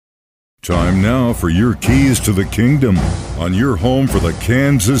Time now for your keys to the kingdom on your home for the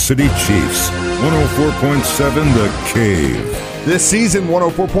Kansas City Chiefs. 104.7 The Cave. This season,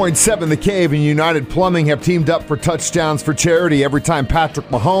 104.7 The Cave and United Plumbing have teamed up for touchdowns for charity. Every time Patrick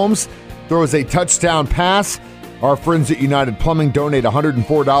Mahomes throws a touchdown pass, our friends at United Plumbing donate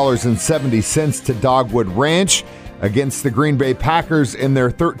 $104.70 to Dogwood Ranch. Against the Green Bay Packers in their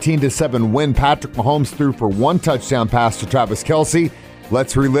 13-7 win, Patrick Mahomes threw for one touchdown pass to Travis Kelce.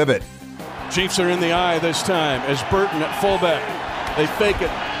 Let's relive it. Chiefs are in the eye this time as Burton at fullback. They fake it,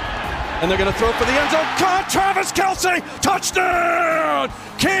 and they're going to throw for the end zone. Caught Travis Kelce! Touchdown!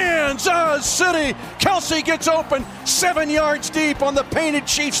 Kansas City! Kelce gets open 7 yards deep on the painted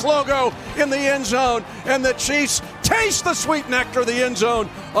Chiefs logo in the end zone, and the Chiefs taste the sweet nectar of the end zone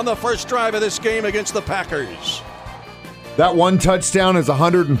on the first drive of this game against the Packers. That one touchdown is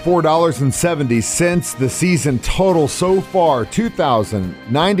 $104.70. The season total so far,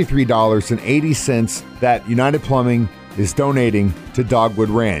 $2,093.80 that United Plumbing is donating to Dogwood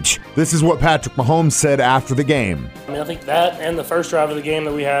Ranch. This is what Patrick Mahomes said after the game. I think that and the first drive of the game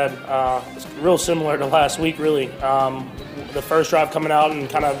that we had is real similar to last week, really. The first drive coming out and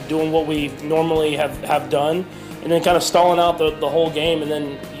kind of doing what we normally have done, and then kind of stalling out the whole game. And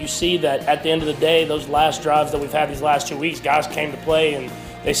then you see that at the end of the day, those last drives that we've had these last 2 weeks, guys came to play and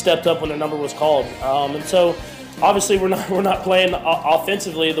they stepped up when their number was called. And so obviously we're not playing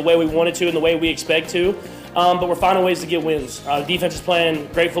offensively the way we wanted to and the way we expect to, but we're finding ways to get wins. Defense is playing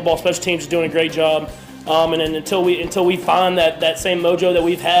great football. Special teams is doing a great job. And then until we find that same mojo that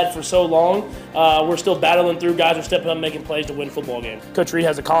we've had for so long, we're still battling through. Guys are stepping up and making plays to win football games. Coach Reid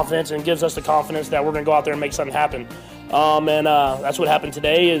has the confidence and gives us the confidence that we're going to go out there and make something happen. And that's what happened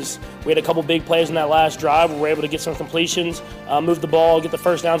today. Is we had a couple big plays in that last drive where we were able to get some completions, move the ball, get the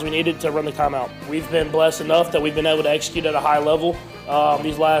first downs we needed to run the timeout. We've been blessed enough that we've been able to execute at a high level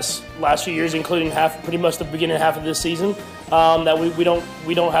these last few years, including pretty much the beginning half of this season. That we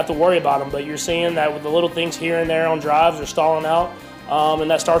don't have to worry about them. But you're seeing that with the little things here and there on drives, they're stalling out. And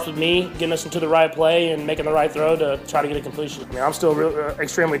that starts with me getting us into the right play and making the right throw to try to get a completion. I'm still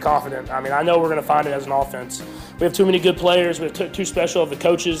extremely confident. I know we're going to find it as an offense. We have too many good players. We have too special of the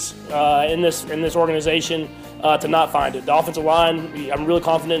coaches in this organization to not find it. The offensive line, I'm really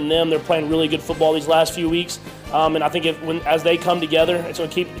confident in them. They're playing really good football these last few weeks. And I think as they come together, it's going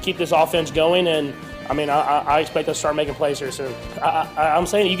to keep this offense going. And I expect us to start making plays here soon. I'm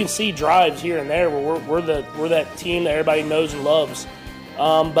saying you can see drives here and there where we're that team that everybody knows and loves.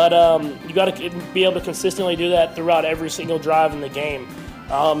 But you got to be able to consistently do that throughout every single drive in the game.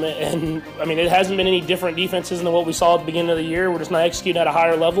 It hasn't been any different defenses than what we saw at the beginning of the year. We're just not executing at a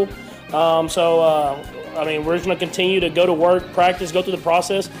higher level. We're just going to continue to go to work, practice, go through the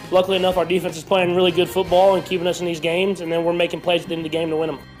process. Luckily enough, our defense is playing really good football and keeping us in these games, and then we're making plays at the end of the game to win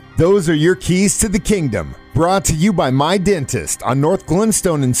them. Those are your keys to the kingdom. Brought to you by My Dentist on North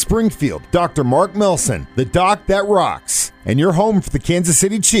Glenstone in Springfield. Dr. Mark Melson, the doc that rocks. And your home for the Kansas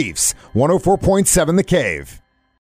City Chiefs, 104.7 The Cave.